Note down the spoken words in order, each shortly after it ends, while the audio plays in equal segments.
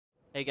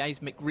Hey guys,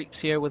 McReaps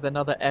here with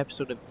another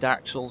episode of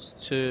Dark Souls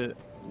 2.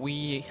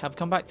 We have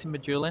come back to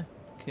Majula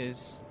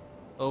because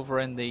over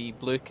in the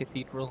Blue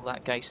Cathedral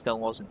that guy still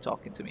wasn't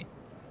talking to me.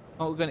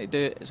 What we're going to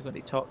do is we're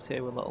going to talk to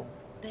our little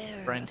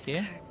Bearer friend of the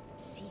here. curtain,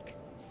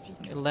 seek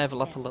Let me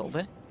level up a rest little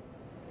bit.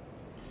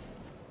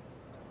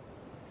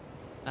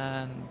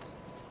 And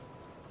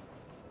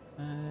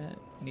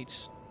need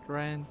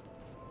strength.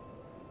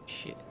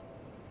 Shit.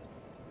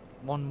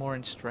 One more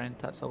in strength,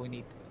 that's all we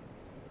need.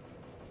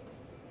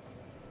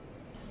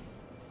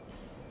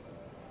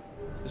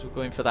 Because we're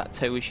going for that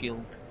tower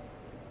shield,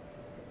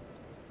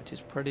 which is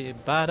pretty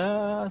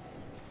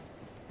badass.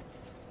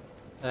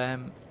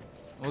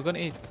 We're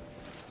going to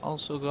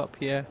also go up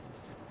here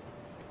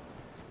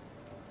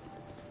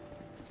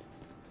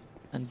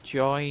and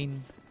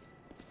join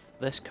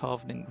this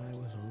covenant. I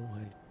was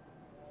always.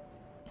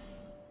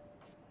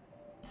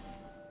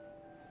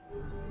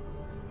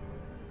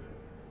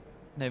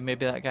 Now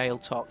maybe that guy will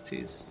talk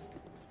to us.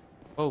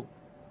 Oh.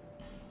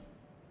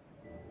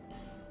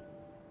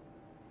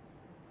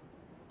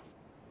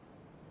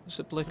 What's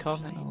the blue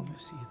covenant all Flame about?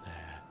 you see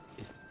there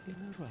is in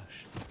a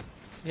rush.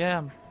 Yeah,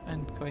 I'm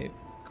in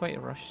quite a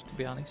rush to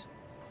be honest.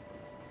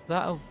 Is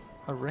that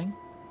a ring?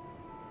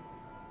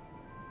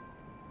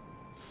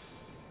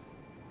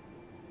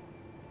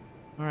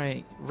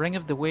 Alright, Ring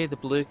of the Way, the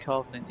Blue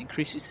Covenant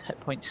increases hit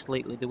points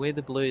slightly. The Way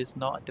the Blue is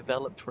not a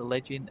developed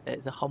religion, it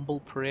is a humble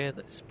prayer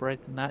that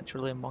spreads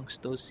naturally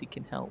amongst those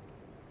seeking help.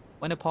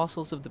 When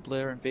apostles of the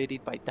Blue are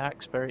invaded by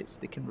dark spirits,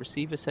 they can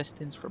receive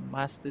assistance from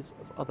masters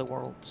of other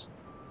worlds.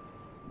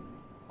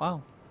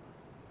 Wow.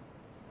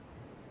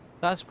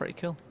 That's pretty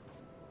cool.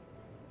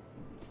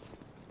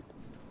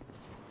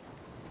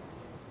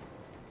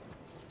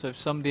 So if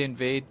somebody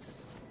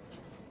invades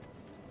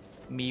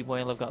me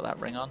while I've got that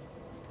ring on.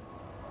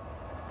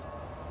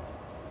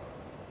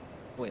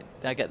 Wait,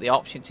 did I get the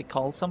option to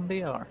call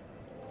somebody or?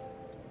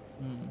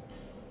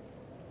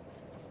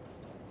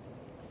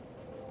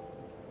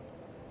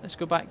 Let's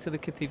go back to the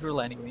cathedral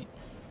anyway.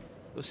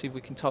 We'll see if we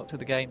can talk to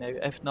the guy now.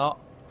 If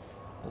not,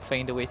 we'll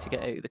find a way to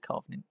get out of the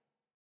covenant.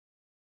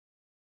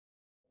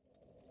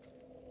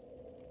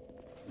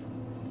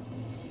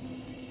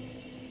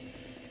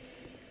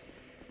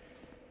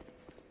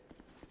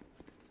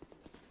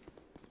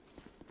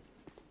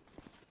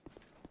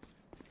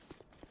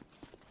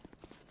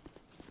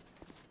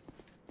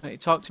 Right,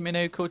 talk to me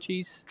now,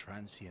 coaches.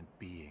 Transient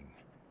being.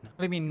 What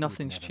do you mean You would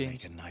nothing's never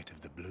changed? Make a knight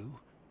of the blue,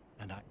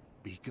 and I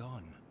be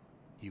gone.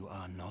 You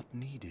are not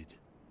needed.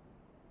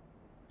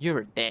 You're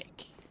a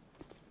dick.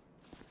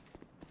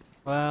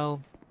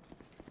 Well,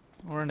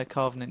 we're in a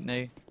covenant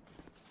now.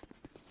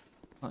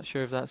 Not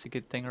sure if that's a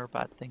good thing or a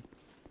bad thing.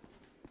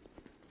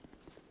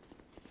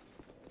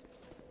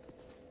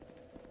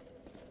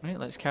 Right,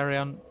 let's carry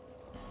on.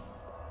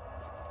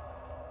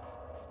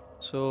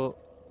 So,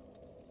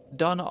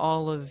 done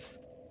all of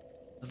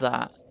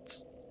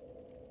that.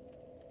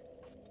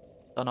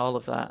 Done all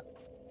of that.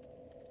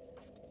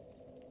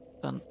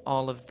 Done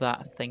all of that,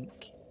 I think.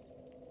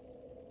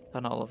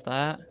 Done all of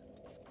that.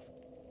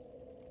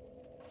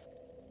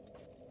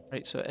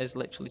 Right, so it is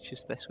literally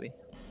just this way.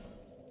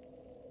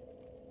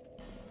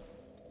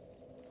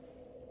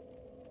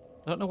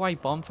 I don't know why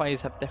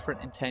bonfires have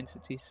different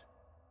intensities. Is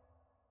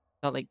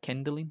that like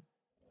kindling?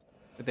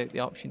 Without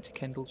the option to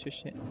kindle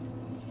just yet.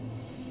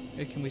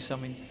 Who can we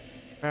summon?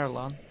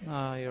 Verlon.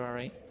 Ah, you're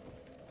alright.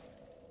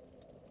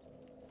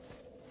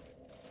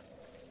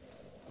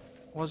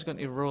 I was going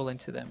to roll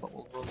into them, but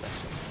we'll roll this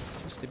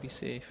one, just to be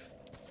safe.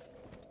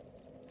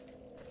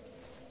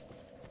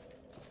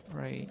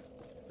 Right.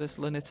 This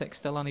lunatic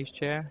still on his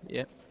chair?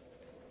 Yep.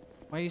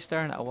 Why are you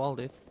staring at a wall,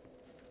 dude?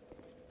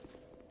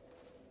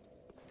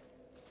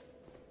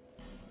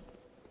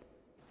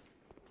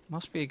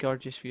 Must be a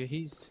gorgeous view.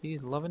 He's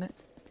loving it.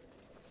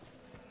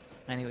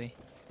 Anyway.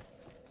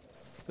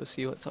 Go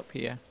see what's up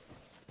here.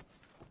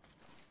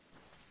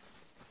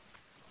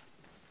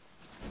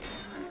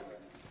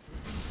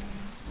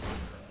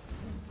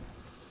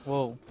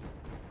 Whoa.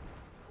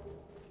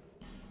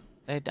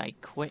 They die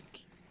quick.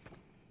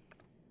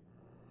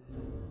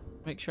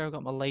 Make sure I've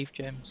got my life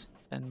gems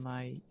in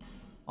my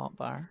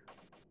hotbar.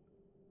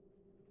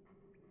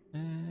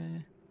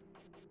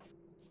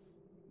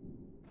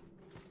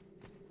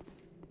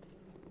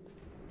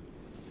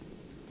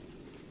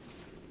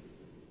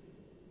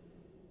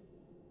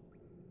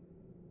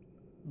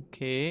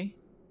 Okay.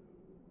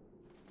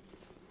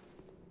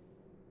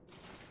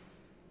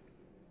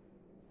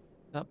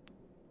 That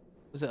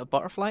was it a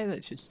butterfly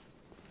that just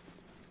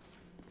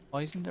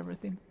poisoned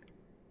everything?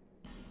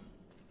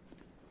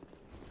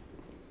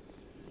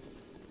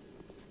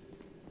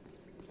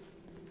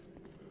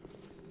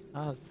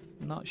 I'm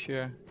not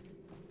sure.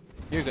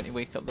 You're going to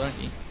wake up,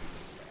 aren't you?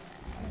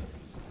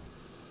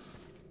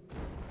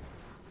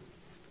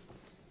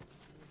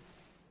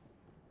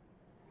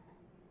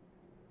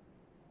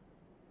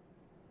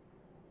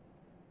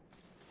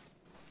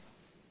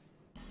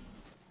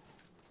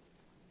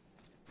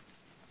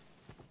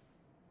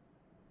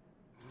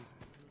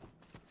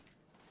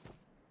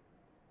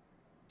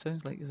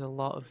 Sounds like there's a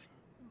lot of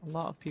A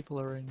lot of people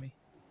around me.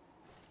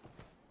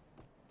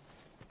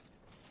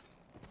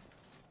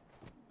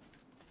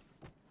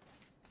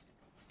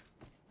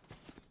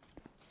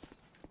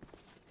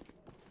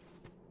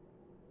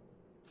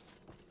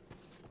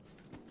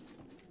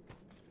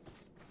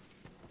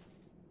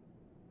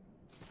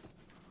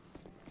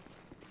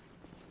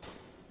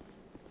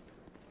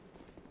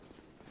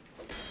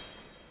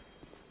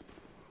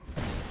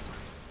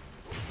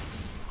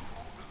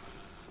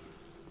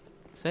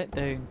 Sit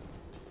down.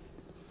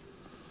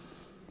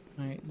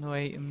 Right, no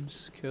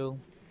items, cool.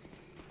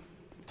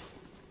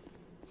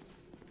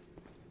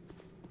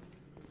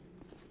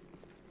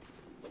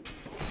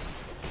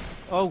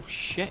 Oh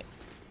shit!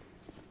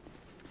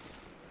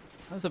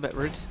 That was a bit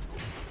rude.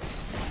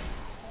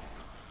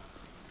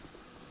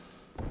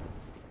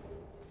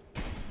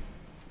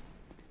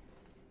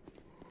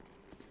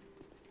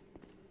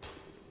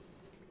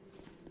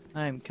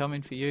 I'm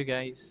coming for you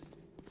guys.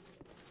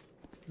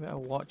 You better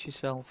watch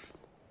yourself.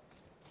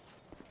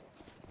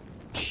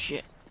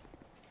 Shit.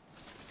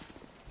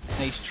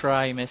 Nice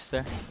try,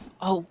 mister.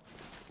 Oh!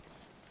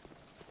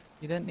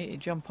 You didn't need to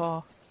jump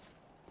off.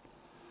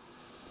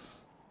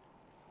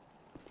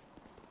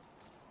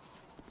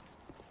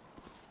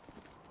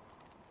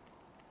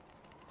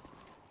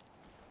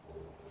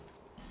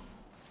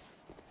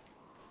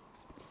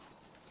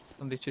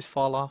 Somebody just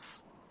fall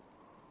off.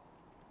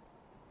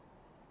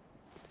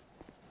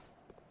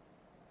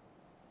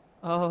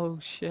 Oh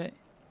shit.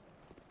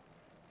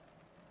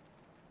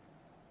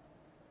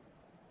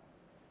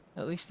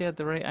 At least he had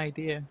the right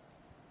idea.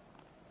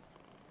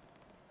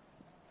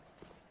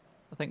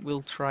 I think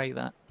we'll try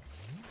that.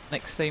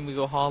 Next time we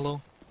go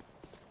hollow,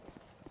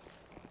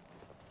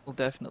 we'll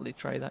definitely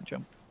try that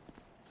jump.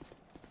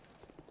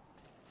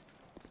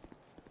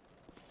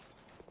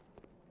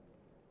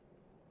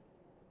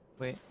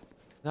 Wait,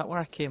 is that where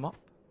I came up?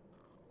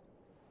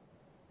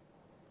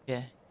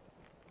 Yeah.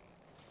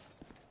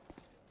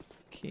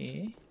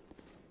 Okay.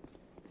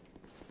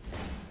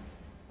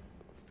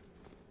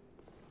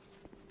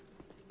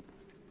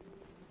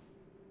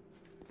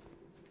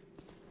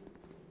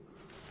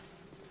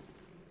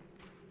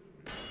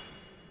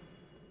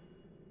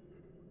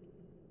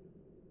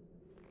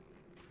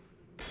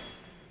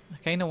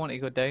 I kinda want to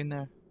go down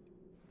there.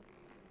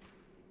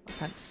 I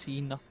can't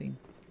see nothing.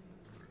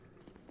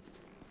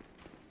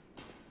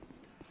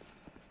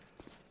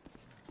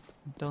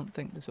 I don't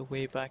think there's a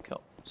way back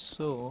up,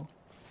 so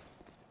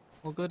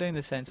we'll go down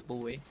the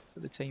sensible way for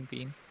the time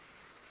being.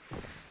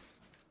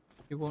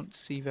 We won't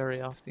see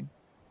very often.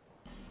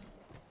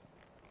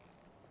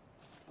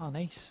 Oh,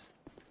 nice.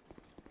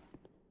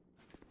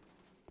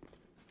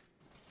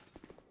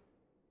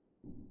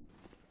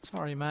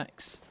 Sorry,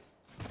 Max.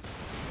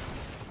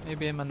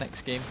 Maybe in my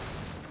next game.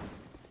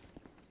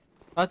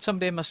 I had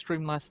somebody in my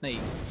stream last night.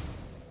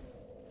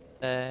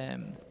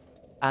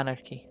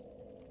 Anarchy.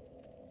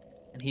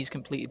 And he's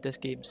completed this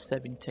game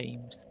 7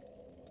 times.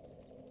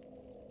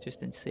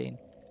 Just insane.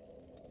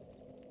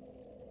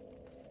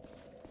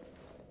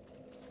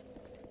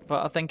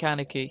 But I think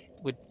Anarchy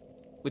would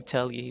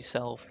tell you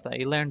himself that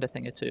he learned a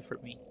thing or two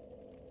from me.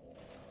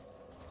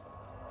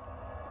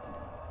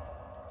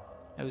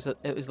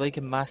 It was like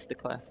a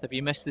masterclass. If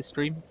you missed the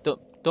stream,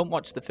 don't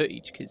watch the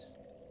footage, because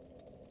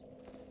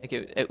like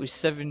it was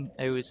 7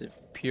 hours of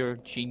pure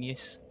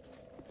genius.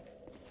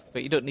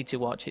 But you don't need to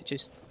watch it. You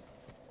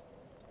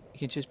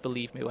can just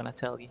believe me when I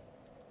tell you.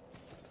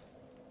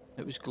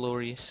 It was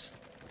glorious.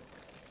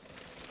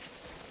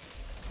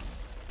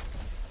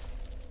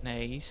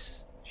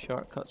 Nice.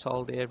 Shortcuts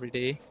all day, every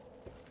day.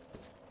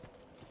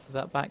 Is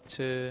that back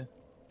to...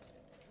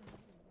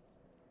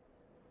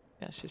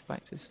 Yeah, it's just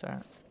back to the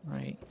start.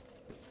 Right.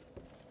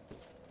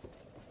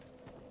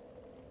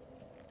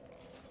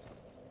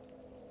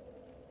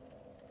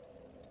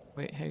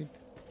 Wait, how...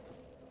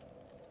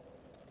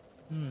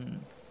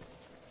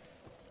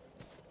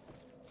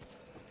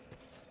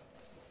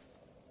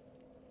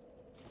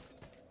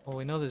 Well,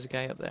 we know there's a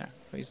guy up there,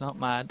 but he's not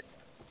mad.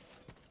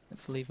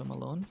 Let's leave him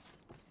alone.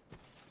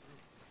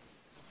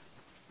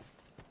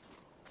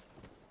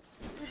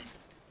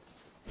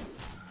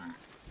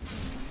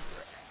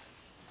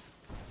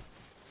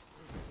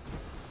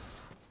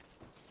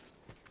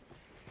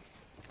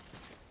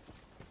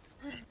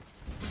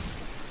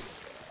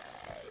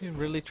 You're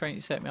really trying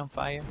to set me on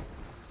fire?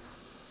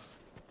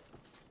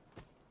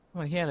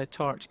 Well, he had a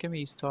torch. Give me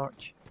his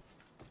torch.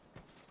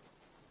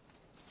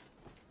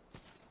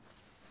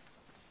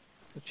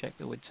 Go check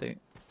the woods out.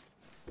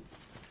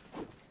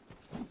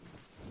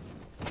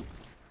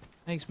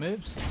 Nice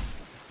moves.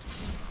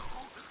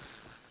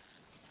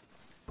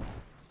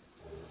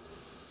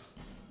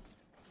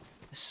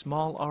 A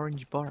small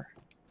orange bar.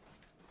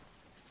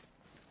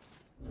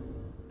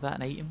 Is that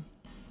an item?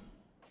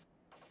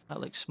 That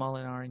looks small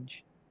and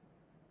orange.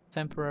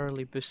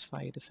 Temporarily boosts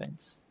fire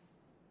defense.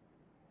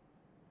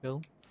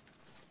 Cool.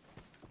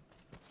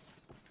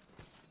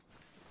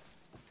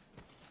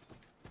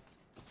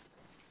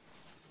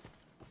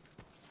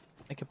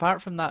 Like,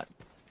 apart from that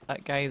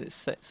guy that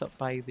sits up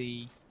by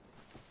the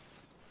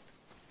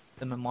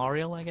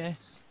memorial, I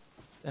guess,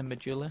 in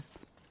Medulla,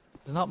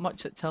 There's not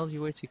much that tells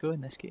you where to go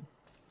in this game.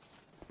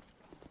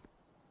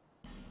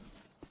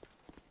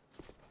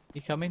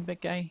 You coming,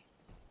 big guy?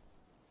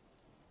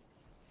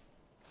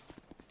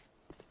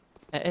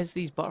 It is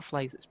these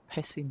butterflies that's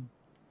pissing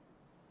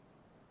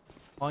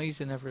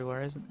poison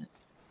everywhere, isn't it?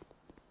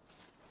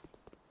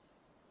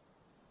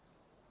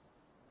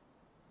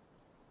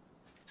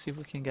 See if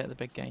we can get the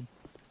big guy.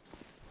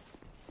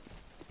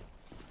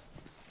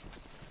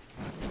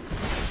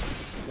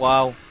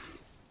 Wow.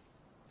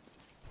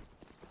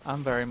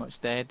 I'm very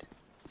much dead.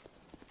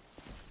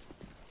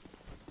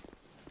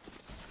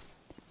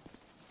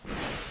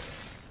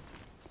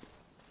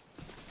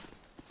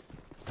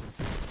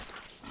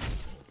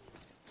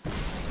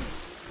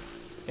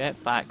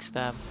 Get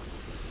backstab.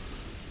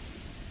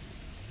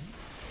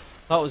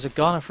 That was a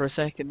goner for a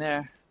second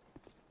there.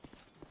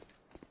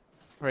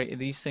 Right, are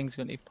these things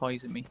going to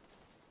poison me?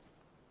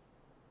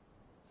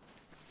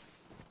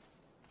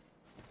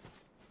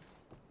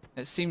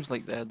 It seems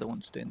like they're the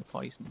ones doing the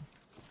poisoning.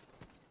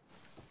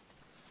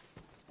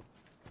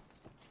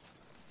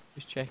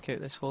 Just check out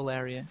this whole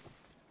area.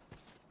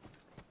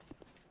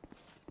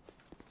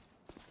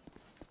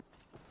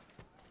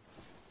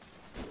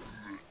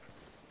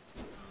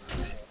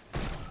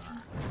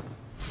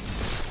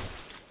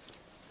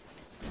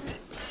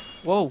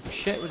 Whoa,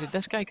 shit, where did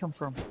this guy come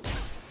from?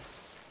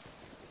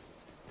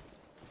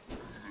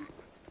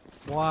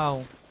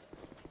 Wow.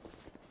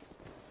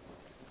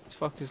 This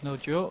fucker's no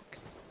joke.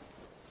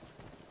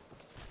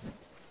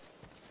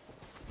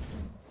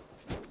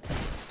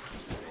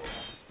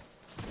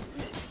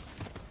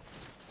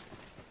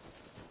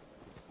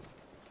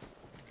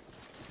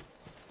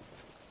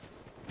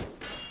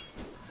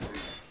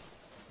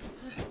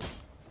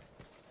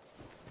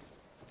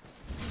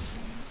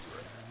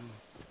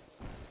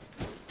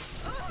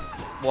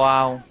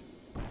 Wow.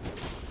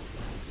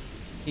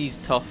 He's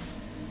tough.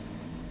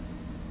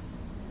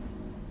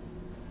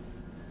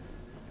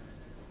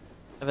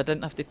 If I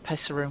didn't have to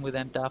piss around with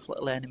them daft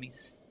little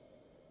enemies,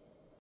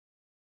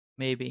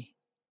 maybe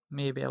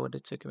I would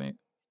have took him out.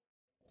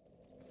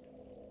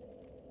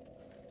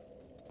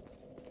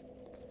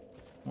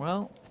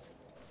 Well,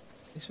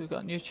 at least we've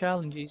got new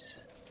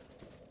challenges.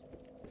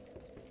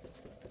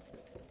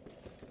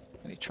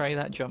 Let me try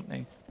that jump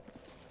now.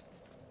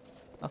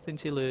 Nothing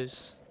to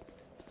lose.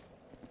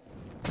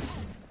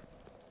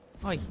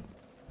 Oi!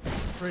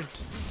 Rude.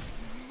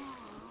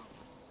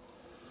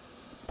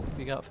 What have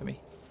you got for me?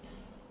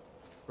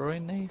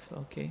 Throwing knife?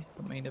 Okay,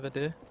 don't mind if I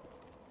do.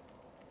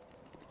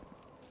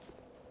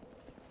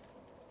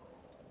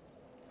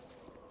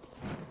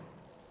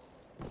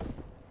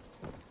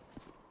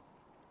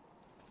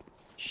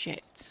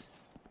 Shit.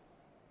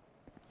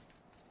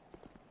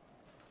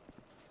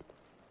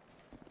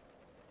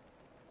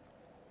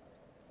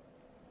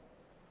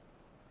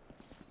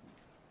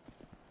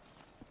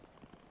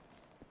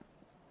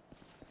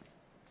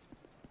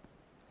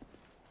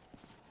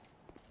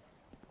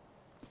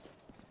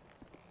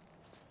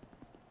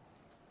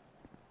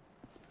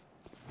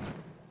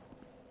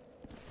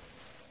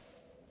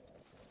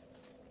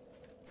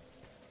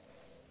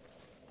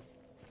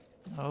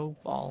 Oh,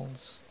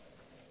 balls.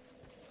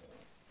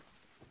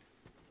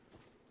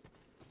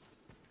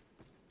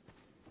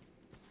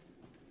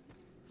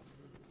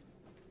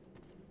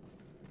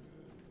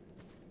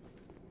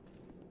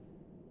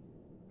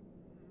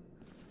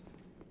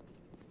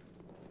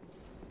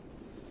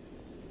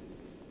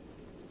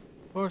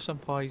 Of course I'm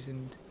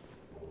poisoned.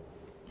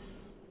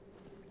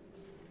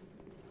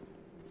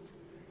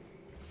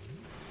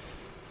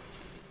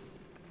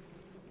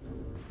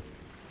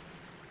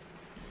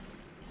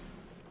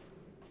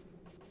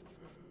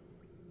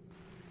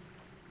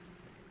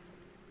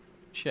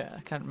 Shit,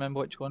 I can't remember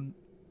which one.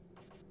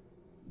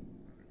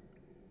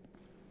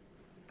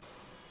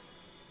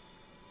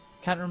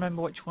 Can't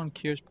remember which one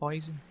cures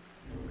poison.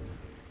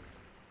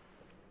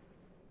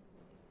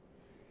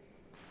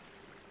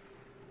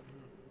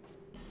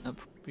 That'd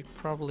be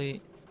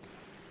probably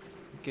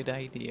a good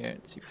idea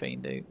to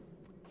find out.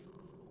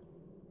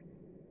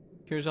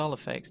 Cures all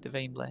effects,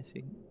 divine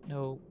blessing.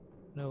 No,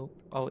 no.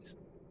 Oh, it's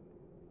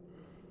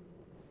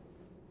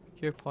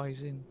cure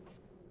poison.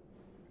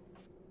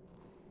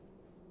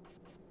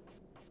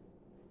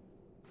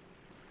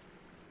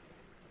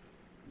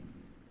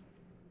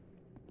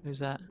 Who's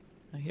that?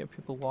 I hear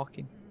people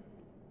walking.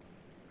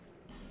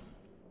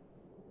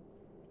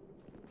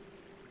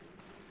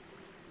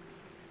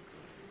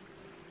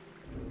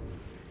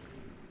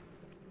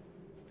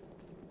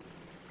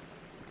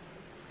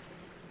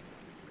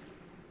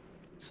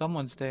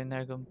 Someone's down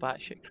there going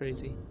batshit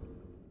crazy.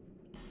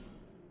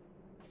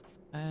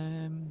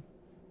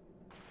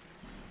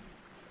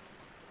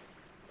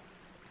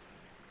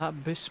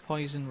 That boosts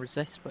poison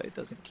resist, but it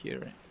doesn't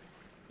cure it.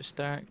 Boost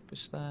dark,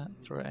 boost that,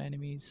 throw at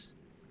enemies.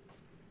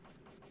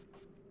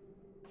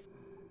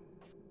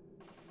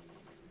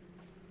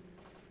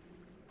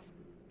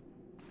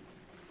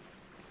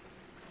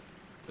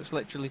 It's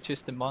literally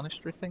just the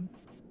monastery thing.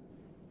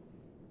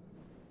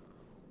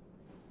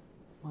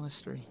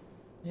 Monastery.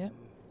 Yep.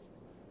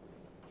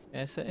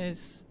 Yes, it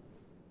is.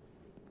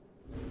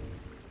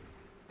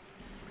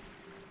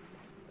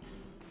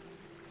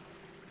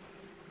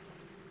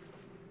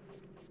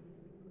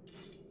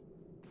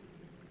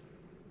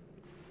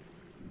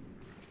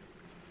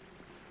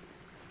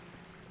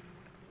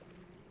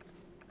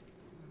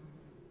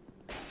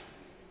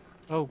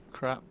 Oh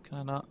crap, can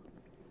I not?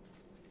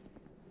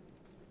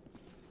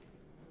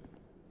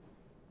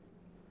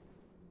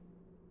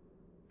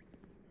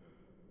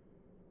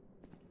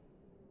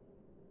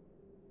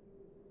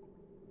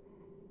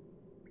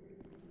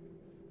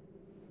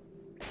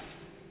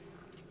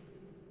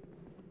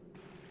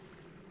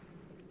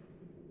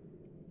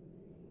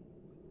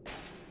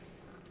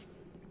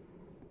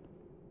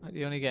 Like,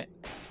 you only get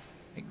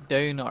like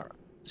down or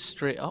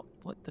straight up?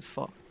 What the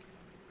fuck?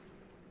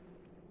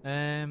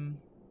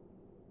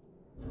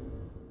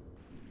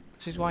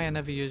 This is why I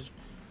never use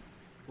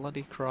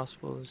bloody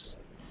crossbows.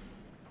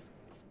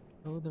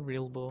 Oh, the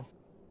real bow.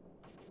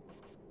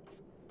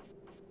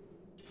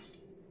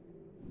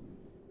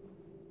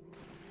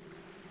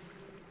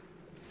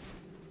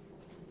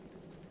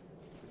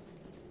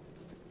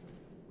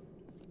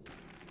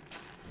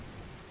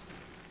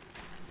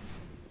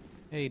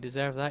 Hey, you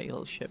deserve that, you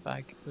little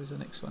shitbag. Who's the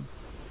next one?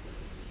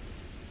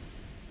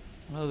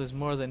 Oh, there's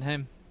more than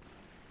him.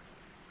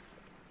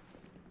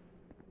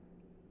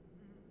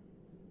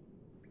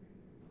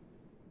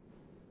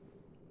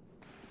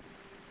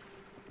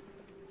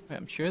 Wait,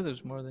 I'm sure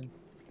there's more than...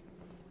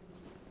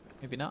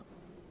 Maybe not.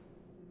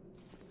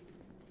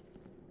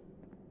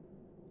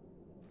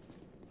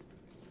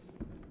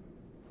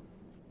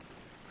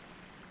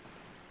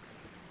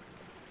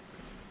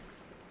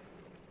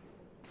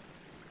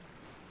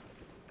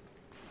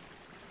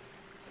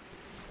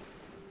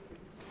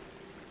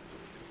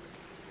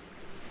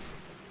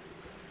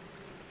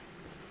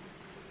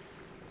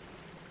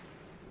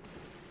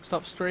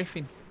 Stop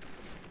strafing.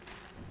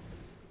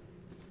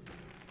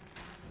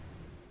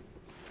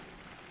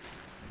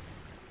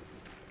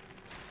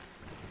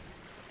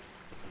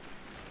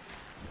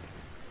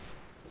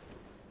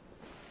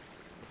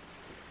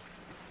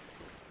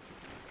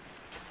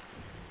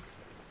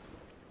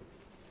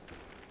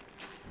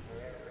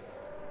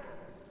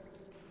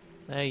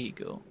 There you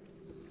go.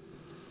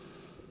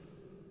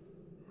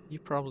 You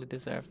probably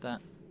deserve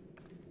that.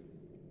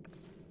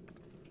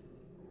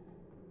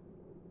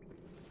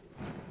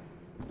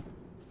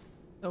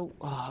 Oh,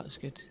 that's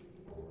good.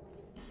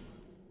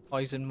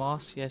 Poison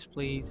moss, yes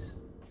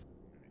please.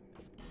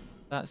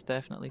 That's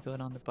definitely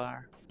going on the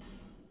bar.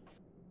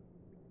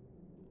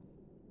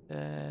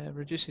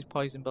 Reduces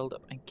poison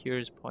buildup and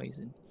cures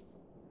poison.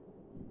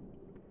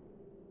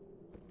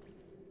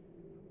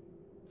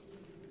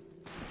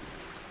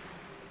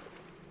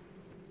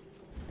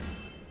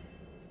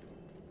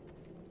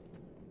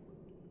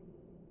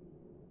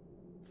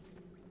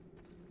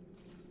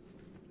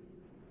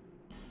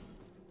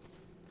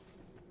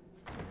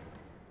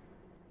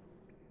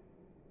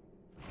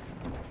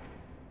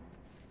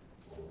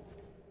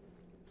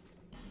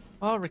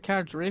 Oh,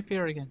 Ricard's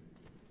rapier again.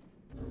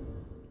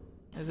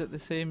 Is it the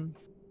same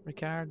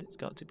Ricard? It's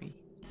got to be.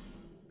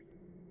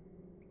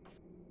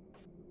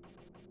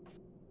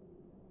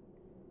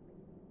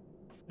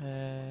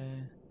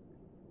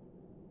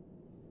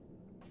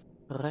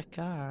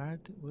 Ricard,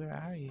 where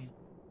are you?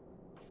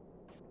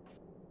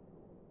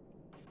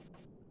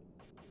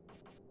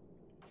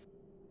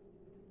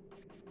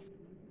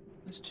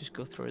 Let's just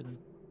go through them.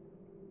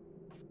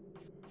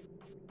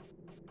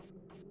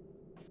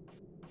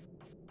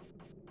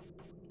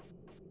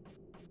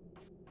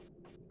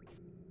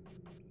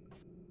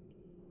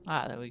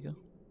 Ah, there we go.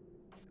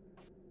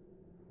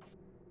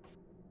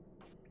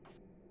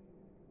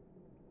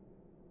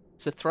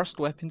 It's a thrust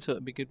weapon, so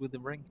it'd be good with the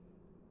ring.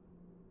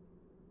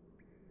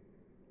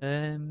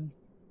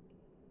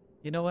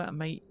 You know what? I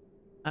might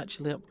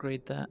actually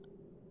upgrade that.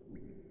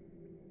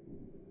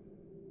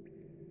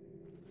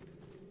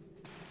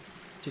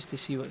 Just to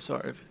see what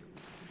sort of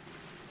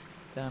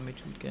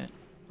damage we'd get.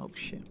 Oh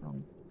shit,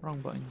 wrong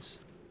buttons.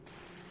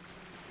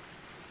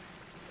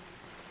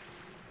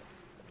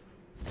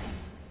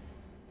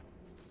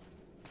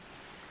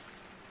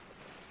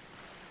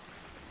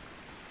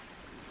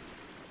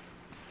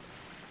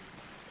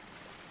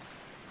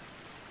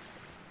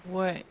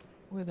 Wait,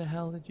 where the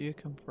hell did you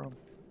come from?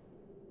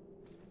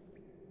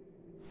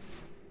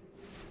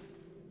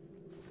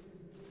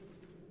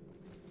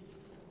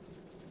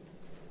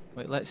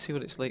 Wait, let's see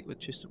what it's like with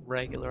just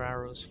regular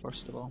arrows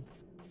first of all.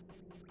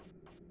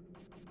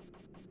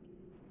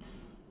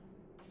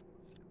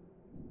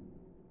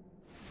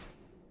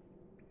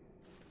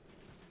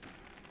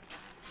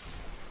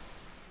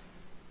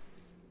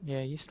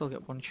 Yeah, you still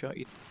get one shot.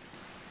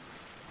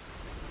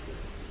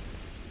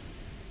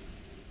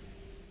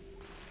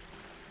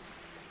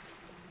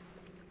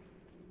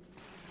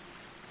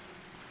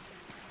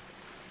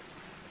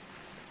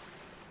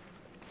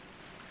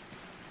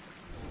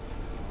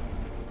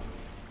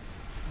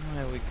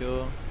 There we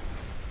go.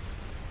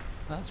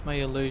 That's my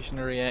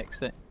illusionary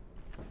exit.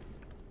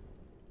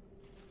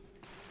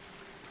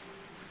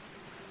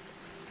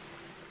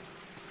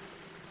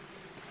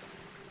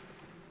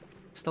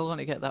 Still want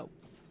to get that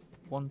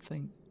one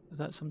thing. Is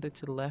that somebody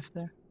to the left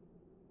there?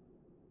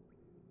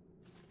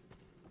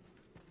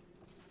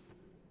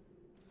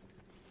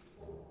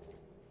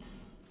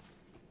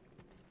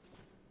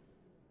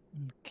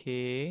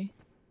 Okay.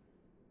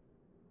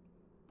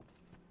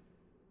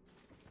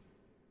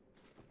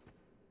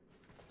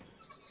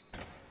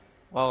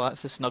 Wow,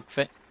 that's a snug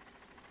fit.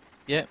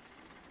 Yep,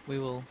 we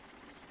will.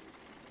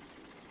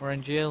 We're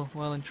in jail,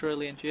 well and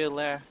truly in jail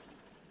there.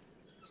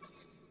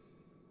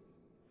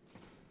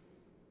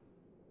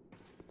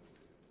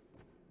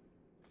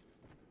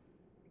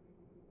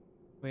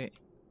 Wait.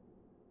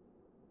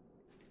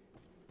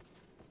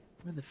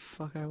 Where the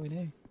fuck are we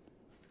now?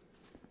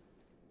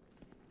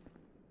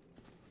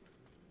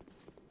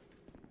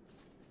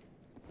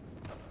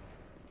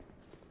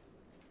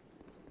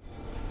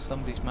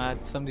 Somebody's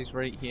mad, somebody's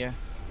right here.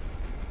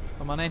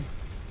 Come on in.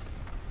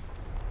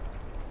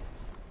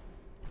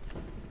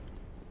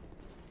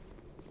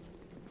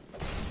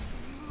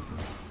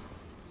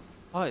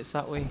 Oh, it's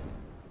that way.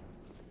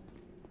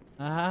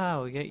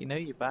 Ah, we get you now,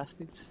 you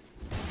bastards.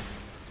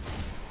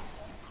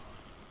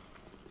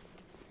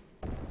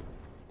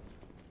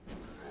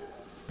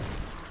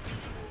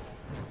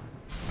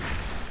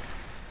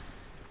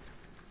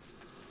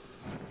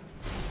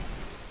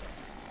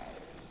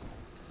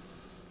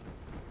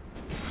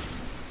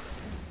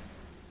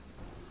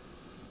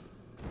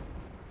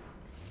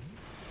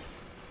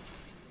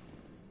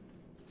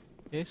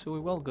 Okay, so we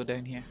will go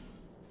down here.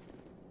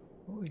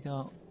 What we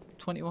got?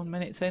 21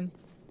 minutes in?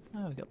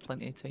 Oh, we got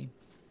plenty of time.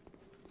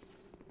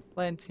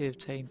 Plenty of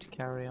time to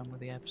carry on with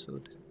the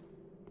episode.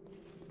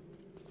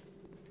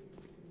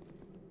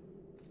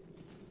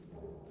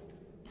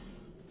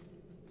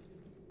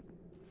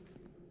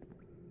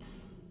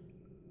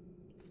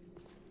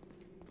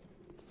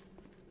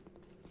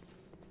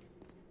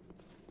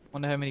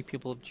 Wonder how many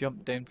people have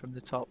jumped down from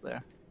the top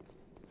there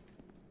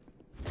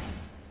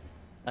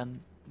and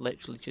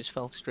literally just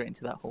fell straight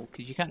into that hole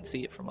because you can't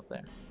see it from up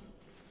there.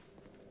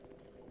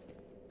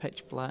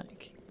 Pitch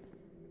black.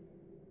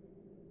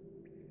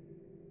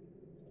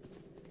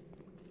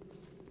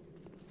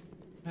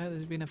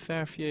 There's been a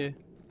fair few.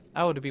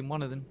 I would have been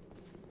one of them.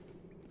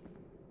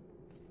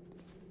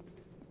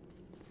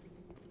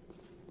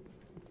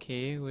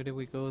 Okay, where do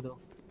we go though?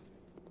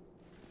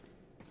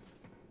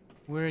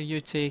 Where are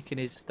you taking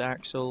his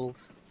Dark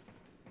Souls?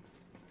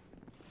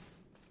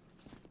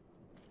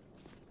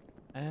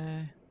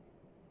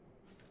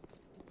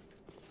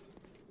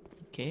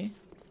 Okay.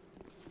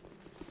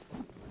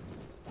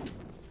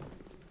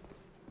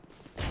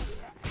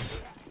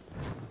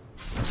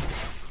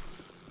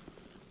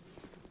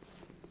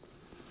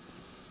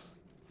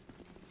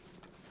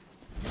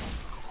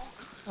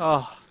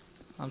 Oh,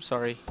 I'm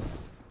sorry.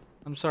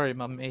 I'm sorry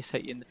my mace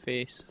hit you in the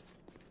face.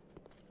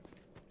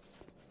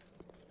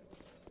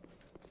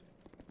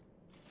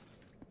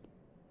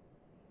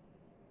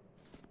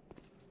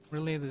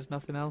 Really? There's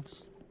nothing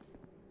else?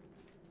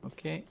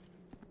 Okay.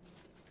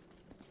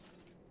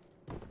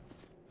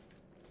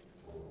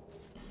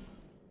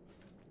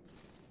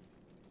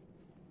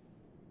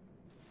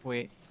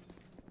 Wait.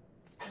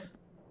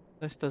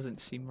 This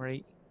doesn't seem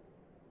right.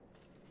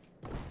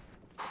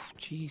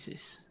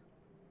 Jesus.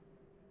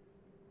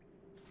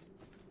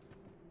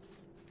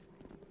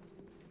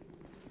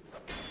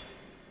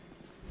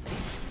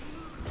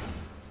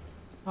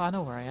 Oh, I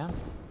know where I am.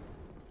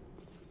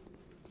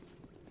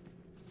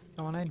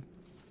 Come on in.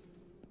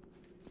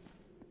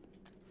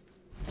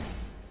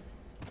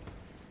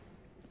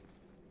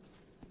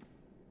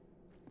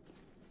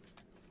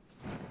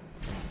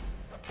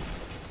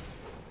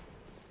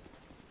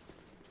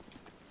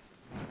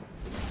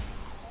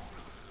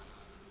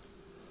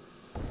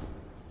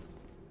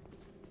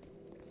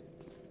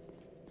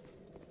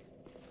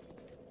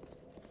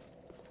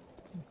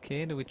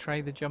 Okay, do we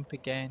try the jump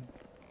again?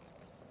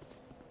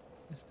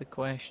 Is the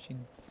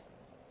question.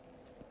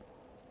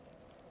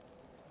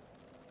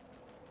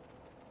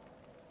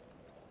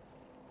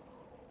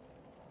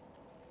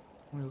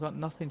 We've got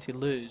nothing to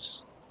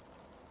lose.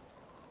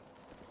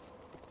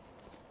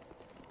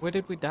 Where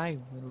did we die?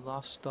 We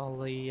lost all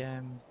the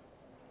can't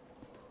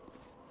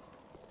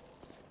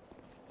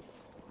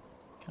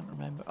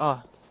remember.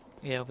 Oh,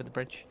 yeah, over the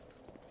bridge.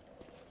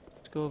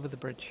 Let's go over the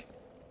bridge.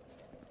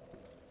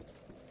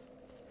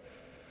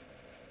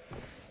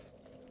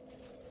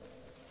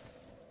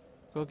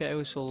 Go get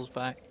our souls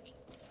back.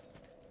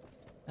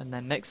 And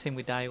then next time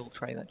we die, we'll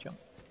try that jump.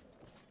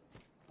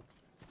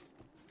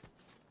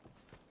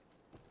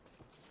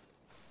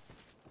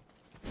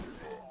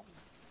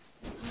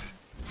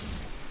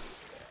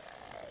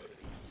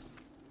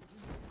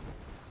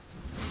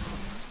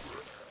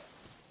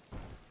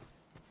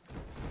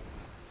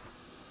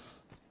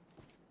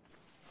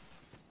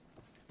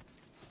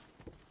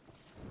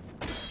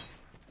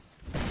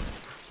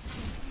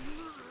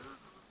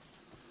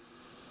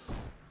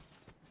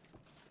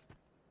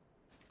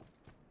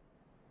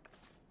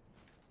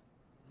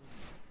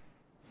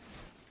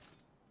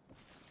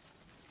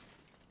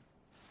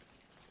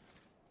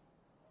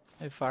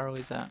 How far away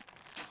is that?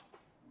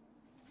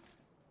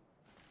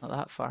 Not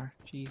that far,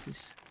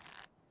 Jesus.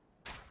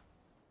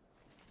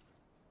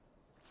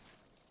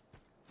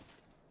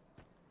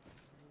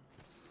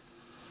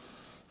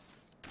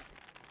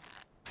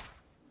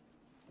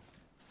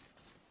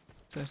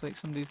 Sounds like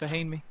somebody's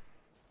behind me.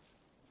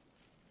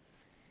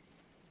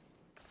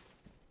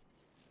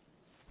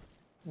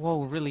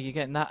 Whoa, really? You're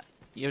getting that?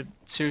 You're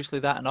seriously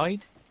that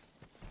annoyed?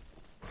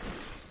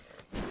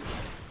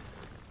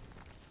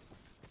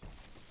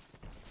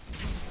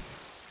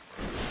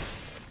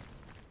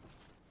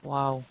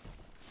 Wow.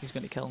 He's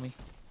going to kill me.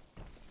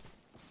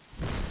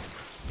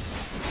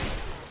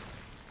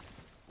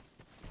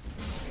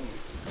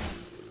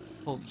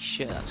 Holy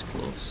shit, that's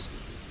close.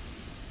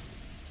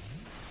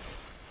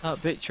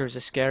 That butcher is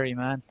a scary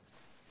man.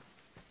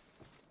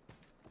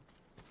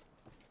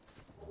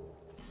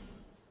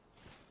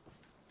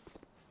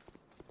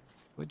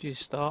 Would you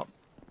stop?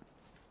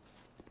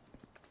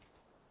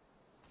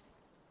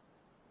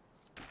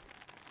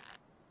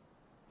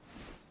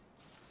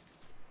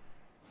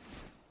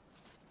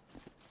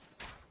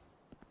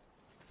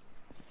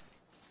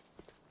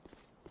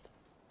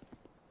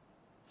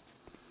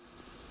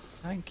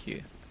 Thank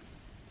you.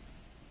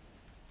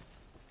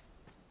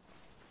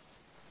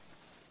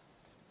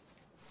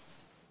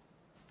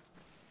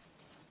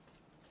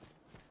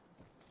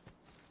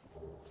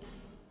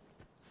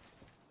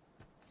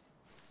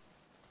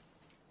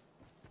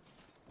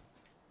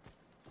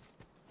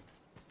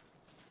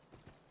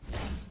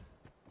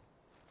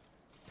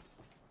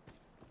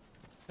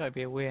 Gotta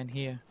be a way in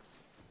here.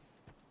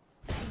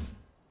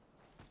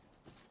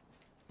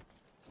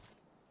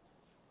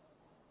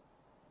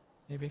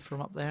 Maybe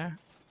from up there?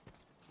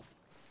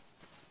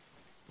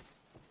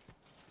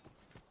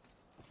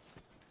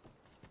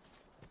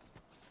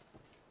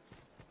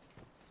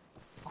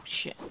 Oh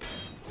shit.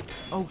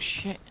 Oh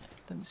shit.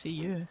 Didn't see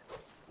you.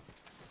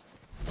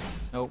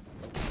 Nope.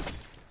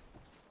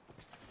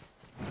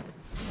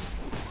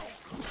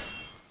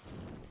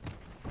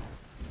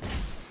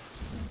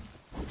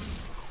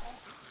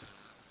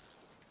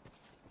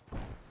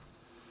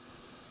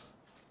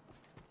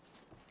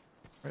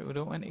 Right, we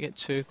don't want to get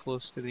too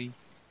close to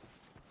these.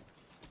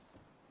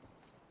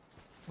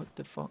 What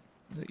the fuck?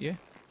 Is it you?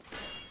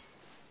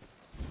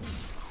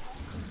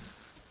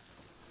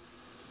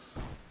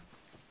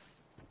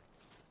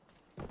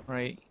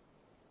 Right.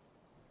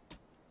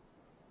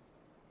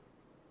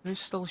 Who's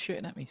still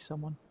shooting at me?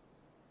 Someone?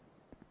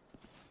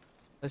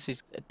 This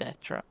is a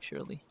death trap,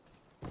 surely.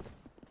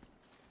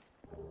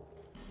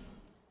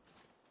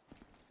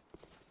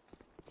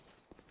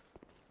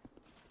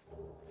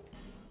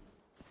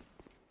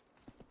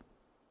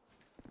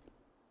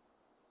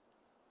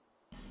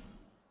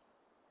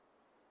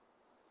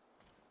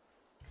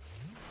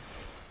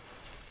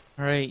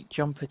 Right,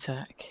 jump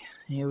attack.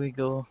 Here we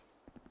go.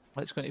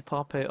 What's going to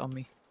pop out on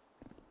me?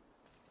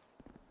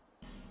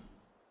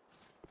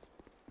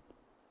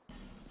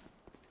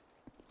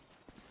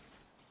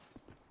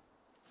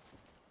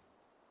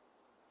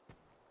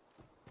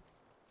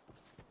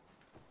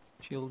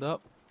 Shield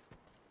up.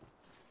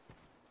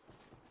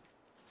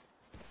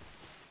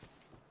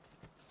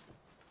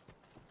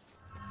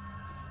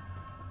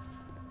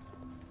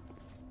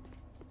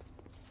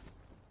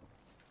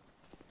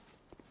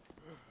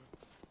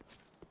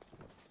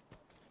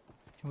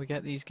 Can we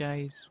get these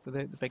guys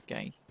without the big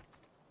guy?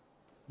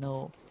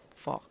 No.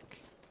 Fuck.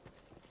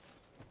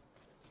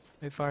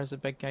 How far is the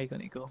big guy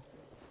going to go?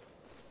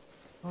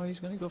 Oh, he's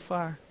going to go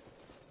far.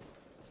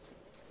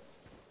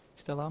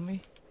 Still on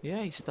me? Yeah,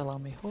 he's still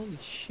on me. Holy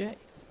shit.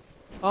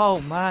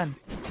 Oh, man.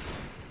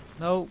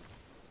 No.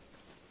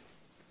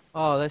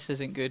 Oh, this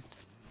isn't good.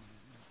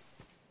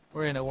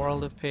 We're in a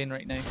world of pain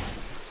right now.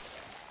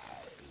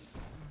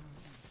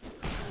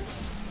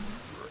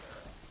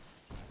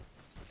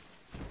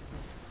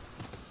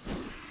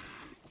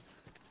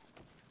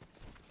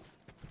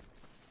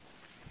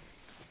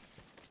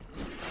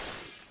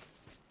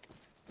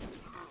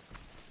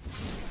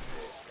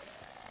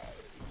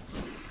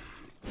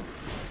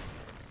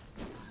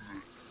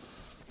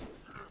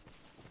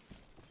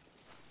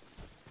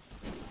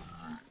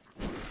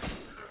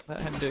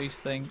 Let him do his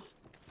thing.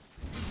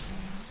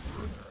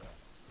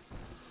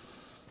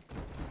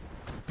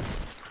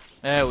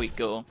 There we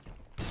go.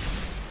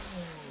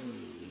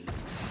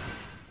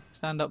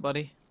 Stand up,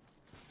 buddy.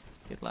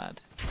 Good lad.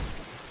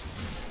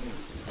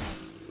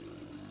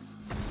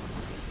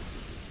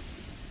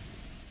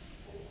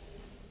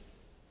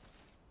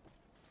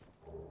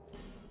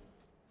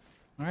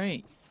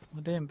 Alright,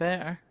 we're doing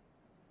better.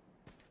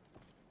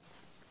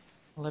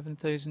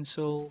 11,000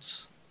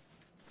 souls.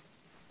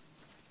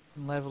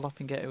 And level up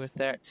and get over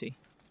 30.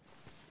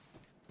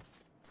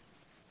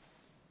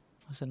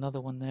 There's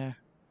another one there.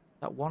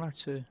 That one or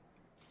two?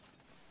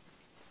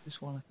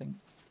 Just one, I think.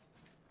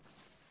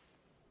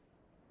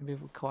 Maybe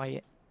we're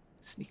quiet.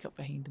 Sneak up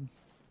behind him.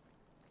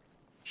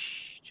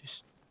 Shh,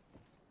 just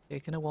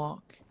taking a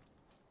walk.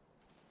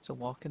 It's a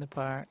walk in the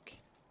park.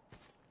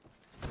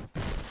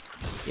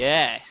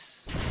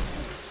 Yes!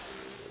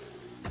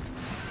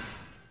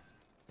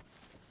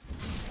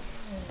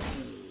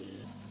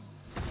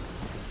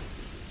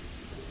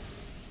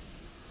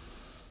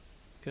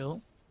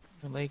 Cool.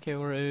 The Lake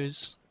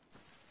Arrows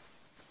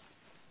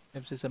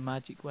gives us a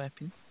magic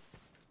weapon.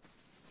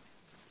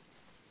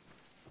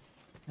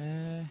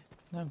 Now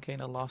I'm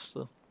kinda lost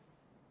though.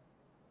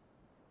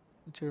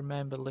 Need to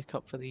remember to look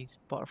up for these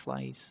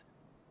butterflies.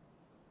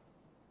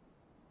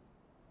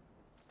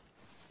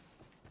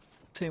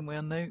 Same way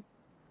on now.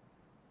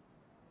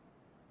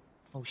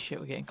 Oh shit,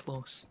 we're getting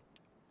close.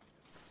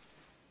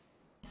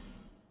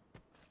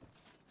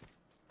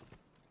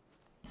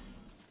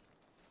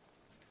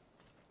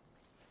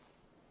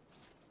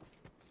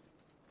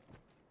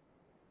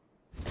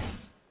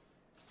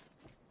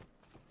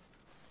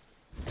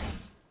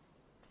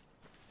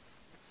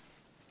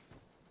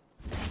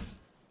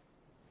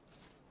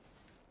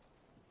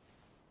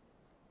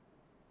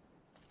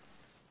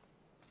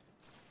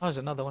 Oh, there's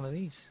another one of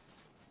these.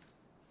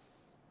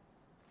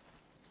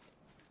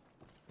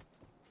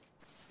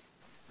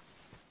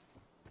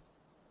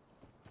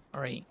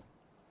 Alright.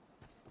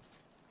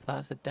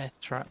 That's a death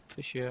trap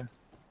for sure.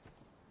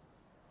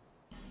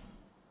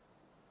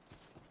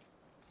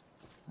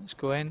 Let's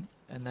go in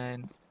and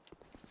then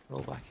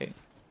roll back out.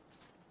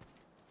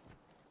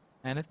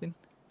 Anything?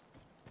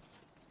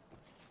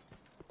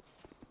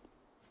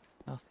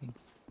 Nothing.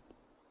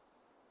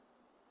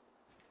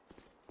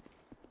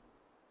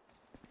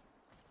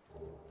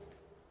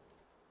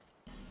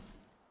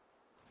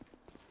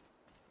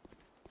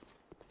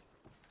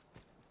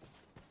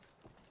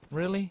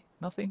 Really?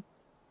 Nothing?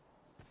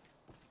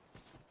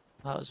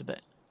 That was a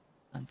bit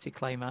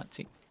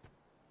anticlimactic.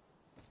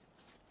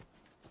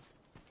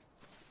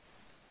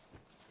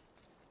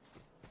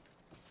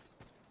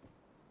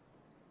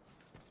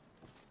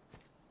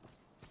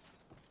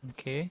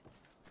 Okay.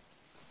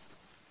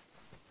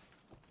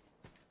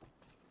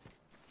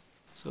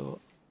 So,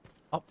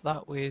 up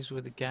that way is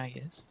where the guy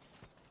is.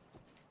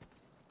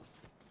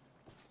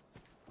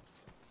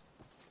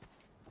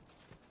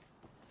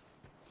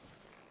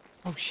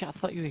 Oh shit, I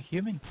thought you were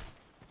human.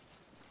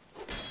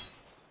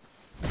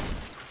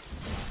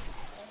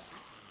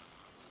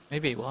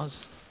 Maybe he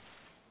was.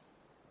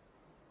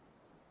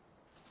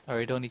 Or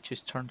he'd only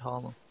just turned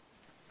hollow.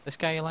 This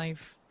guy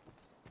alive?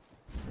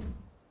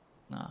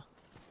 Nah.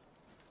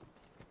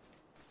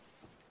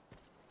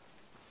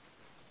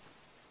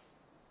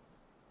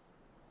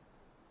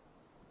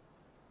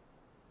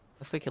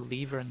 That's like a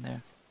lever in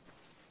there.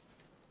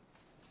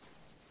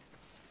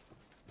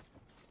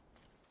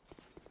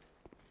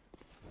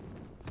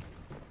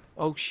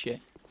 Oh shit.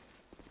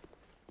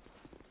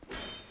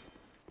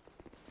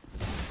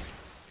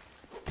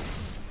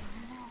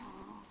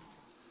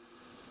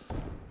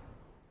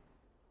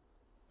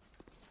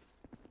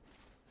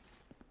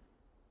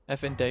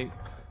 If in doubt,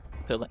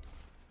 pull it.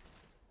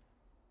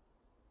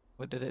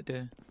 What did it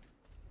do?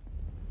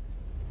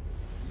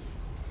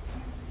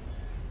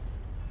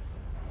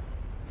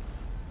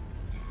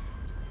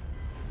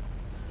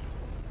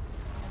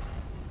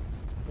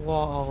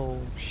 Whoa,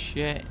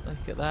 shit,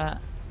 look at that.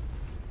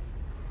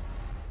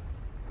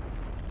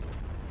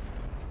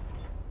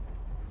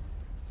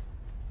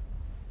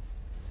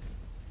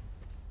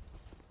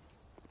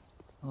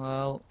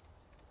 Well,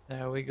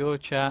 there we go,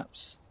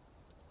 chaps.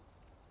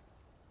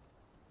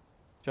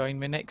 Join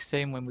me next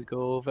time when we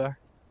go over.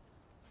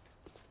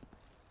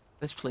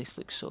 This place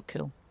looks so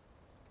cool.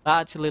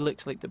 That actually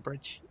looks like the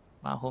bridge,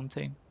 my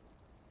hometown.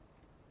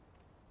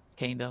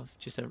 Kind of,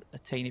 just a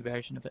tiny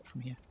version of it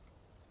from here.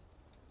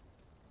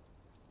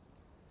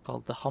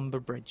 Called the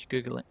Humber Bridge,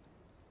 Google it.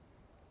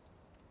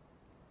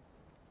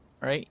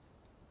 Right.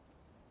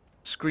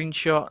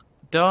 Screenshot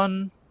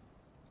done.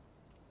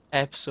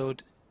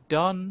 Episode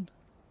done.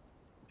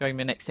 Join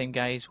me next time,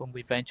 guys, when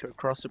we venture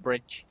across the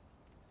bridge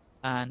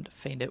and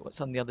find out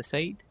what's on the other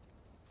side.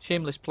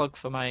 Shameless plug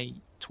for my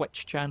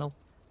Twitch channel.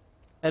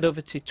 Head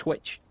over to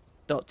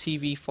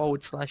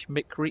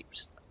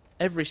twitch.tv/McReaps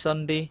every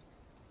Sunday,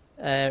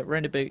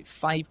 around about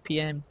 5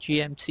 PM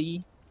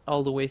GMT,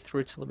 all the way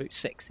through till about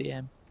 6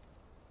 AM.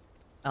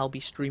 I'll be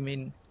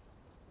streaming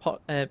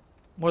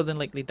more than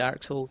likely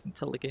Dark Souls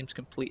until the game's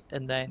complete,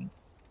 and then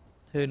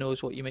who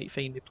knows what you might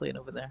find me playing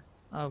over there.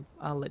 I'll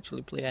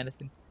literally play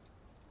anything.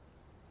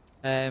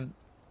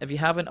 If you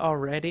haven't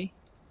already,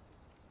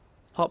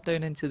 pop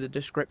down into the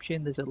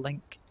description, there's a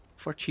link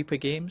for cheaper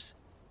games.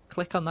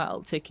 Click on that,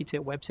 it'll take you to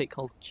a website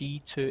called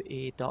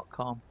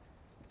g2a.com,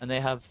 and they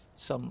have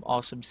some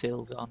awesome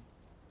sales on.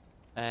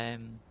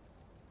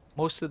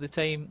 Most of the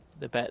time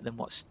they're better than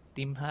what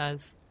Steam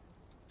has,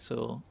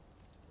 so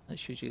that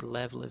shows you the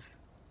level of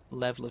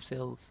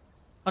sales.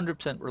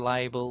 100%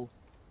 reliable,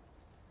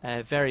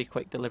 very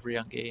quick delivery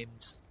on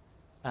games,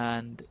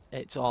 and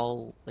it's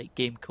all like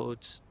game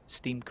codes,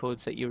 Steam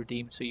codes that you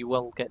redeem, so you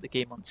will get the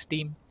game on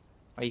Steam,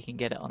 or you can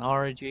get it on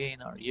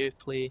Origin or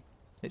Uplay.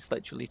 It's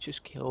literally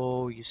just,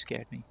 oh, you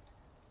scared me.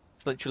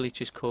 It's literally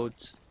just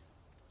codes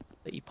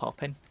that you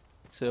pop in.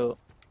 So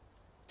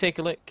take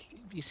a look.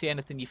 If you see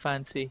anything you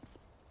fancy,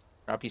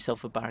 grab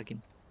yourself a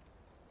bargain.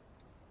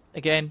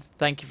 Again,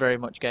 thank you very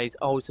much, guys.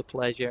 Always a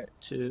pleasure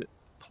to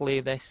play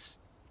this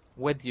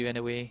with you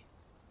anyway,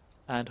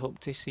 and hope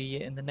to see you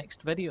in the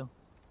next video.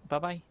 Bye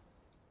bye.